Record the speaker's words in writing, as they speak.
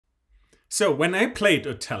So when I played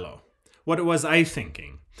Othello, what was I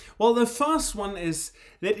thinking? Well, the first one is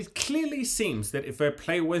that it clearly seems that if I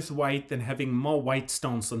play with white, then having more white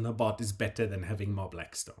stones on the board is better than having more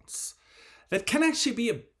black stones. That can actually be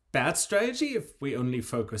a bad strategy if we only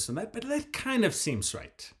focus on that, but that kind of seems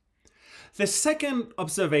right. The second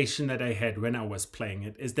observation that I had when I was playing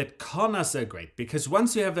it is that corners are great, because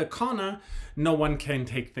once you have a corner, no one can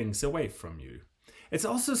take things away from you. It's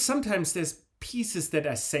also sometimes there's pieces that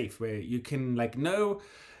are safe where you can know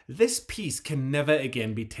this piece can never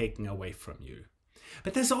again be taken away from you.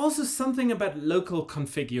 But there's also something about local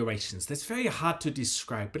configurations that's very hard to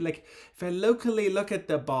describe. But if I locally look at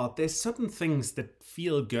the board, there's certain things that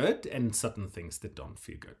feel good and certain things that don't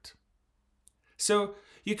feel good. So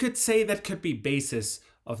you could say that could be basis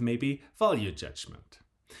of maybe value judgment.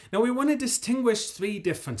 Now we want to distinguish three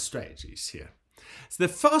different strategies here. So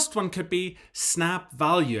the first one could be snap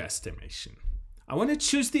value estimation. I want to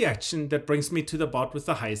choose the action that brings me to the board with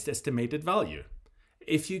the highest estimated value.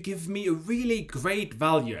 If you give me a really great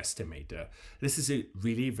value estimator, this is a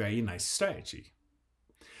really very nice strategy.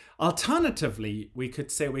 Alternatively, we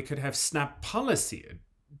could say we could have snap policy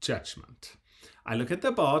judgment. I look at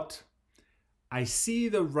the board, I see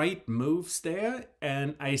the right moves there,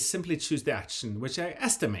 and I simply choose the action which I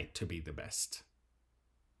estimate to be the best.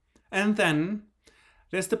 And then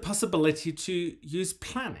there's the possibility to use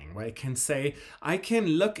planning, where I can say I can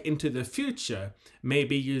look into the future,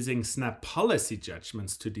 maybe using snap policy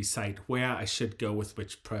judgments to decide where I should go with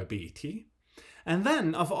which probability. And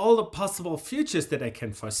then of all the possible futures that I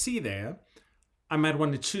can foresee there, I might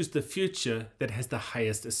want to choose the future that has the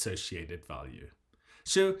highest associated value.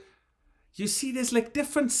 So you see there's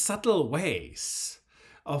different subtle ways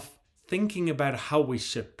of thinking about how we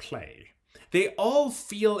should play. They all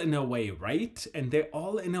feel in a way right, and they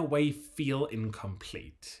all in a way feel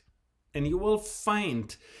incomplete. And you will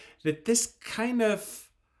find that this kind of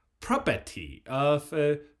property of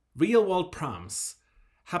real-world prompts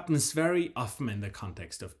happens very often in the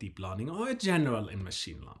context of deep learning or in general in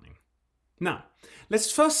machine learning. Now,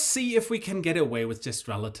 let's first see if we can get away with just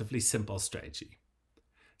relatively simple strategy.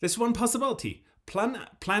 There's one possibility. Plan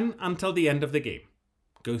until the end of the game.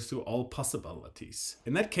 Go through all possibilities.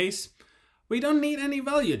 In that case, we don't need any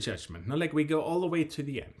value judgment, we go all the way to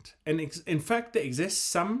the end. And in fact, there exist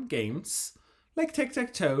some games, like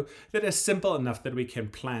tic-tac-toe, that are simple enough that we can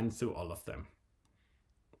plan through all of them.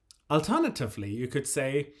 Alternatively, you could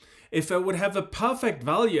say, if I would have a perfect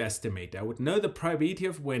value estimator, I would know the probability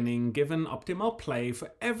of winning given optimal play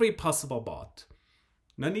for every possible board.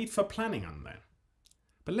 No need for planning on that.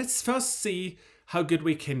 But let's first see how good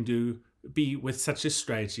we can be with such a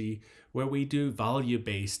strategy where we do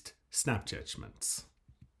value-based snap judgments.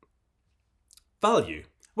 Value.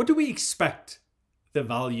 What do we expect the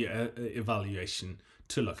value evaluation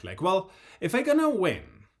to look like? Well, if I'm gonna win,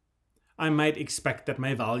 I might expect that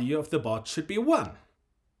my value of the board should be 1.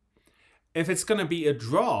 If it's gonna be a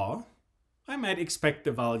draw, I might expect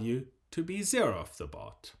the value to be 0 of the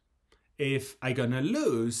board. If I'm gonna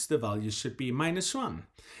lose, the value should be -1.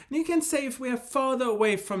 And you can say if we are further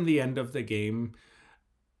away from the end of the game,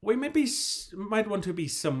 we might want to be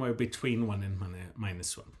somewhere between 1 and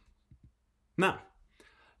 -1. Now,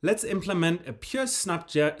 let's implement a pure snap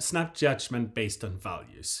judgment based on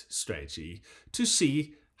values strategy to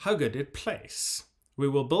see how good it plays. We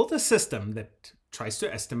will build a system that tries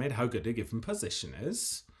to estimate how good a given position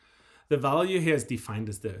is. The value here is defined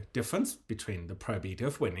as the difference between the probability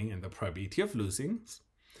of winning and the probability of losing.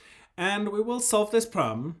 And we will solve this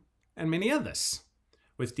problem and many others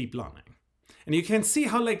with deep learning. And you can see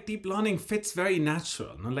how deep learning fits very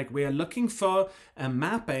natural. We are looking for a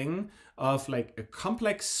mapping of a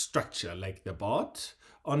complex structure like the board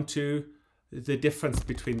onto the difference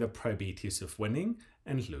between the probabilities of winning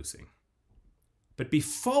and losing. But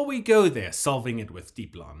before we go there, solving it with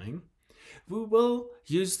deep learning, we will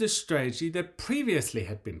use the strategy that previously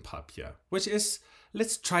had been popular, which is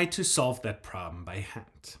let's try to solve that problem by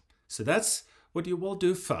hand. So that's what you will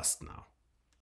do first now.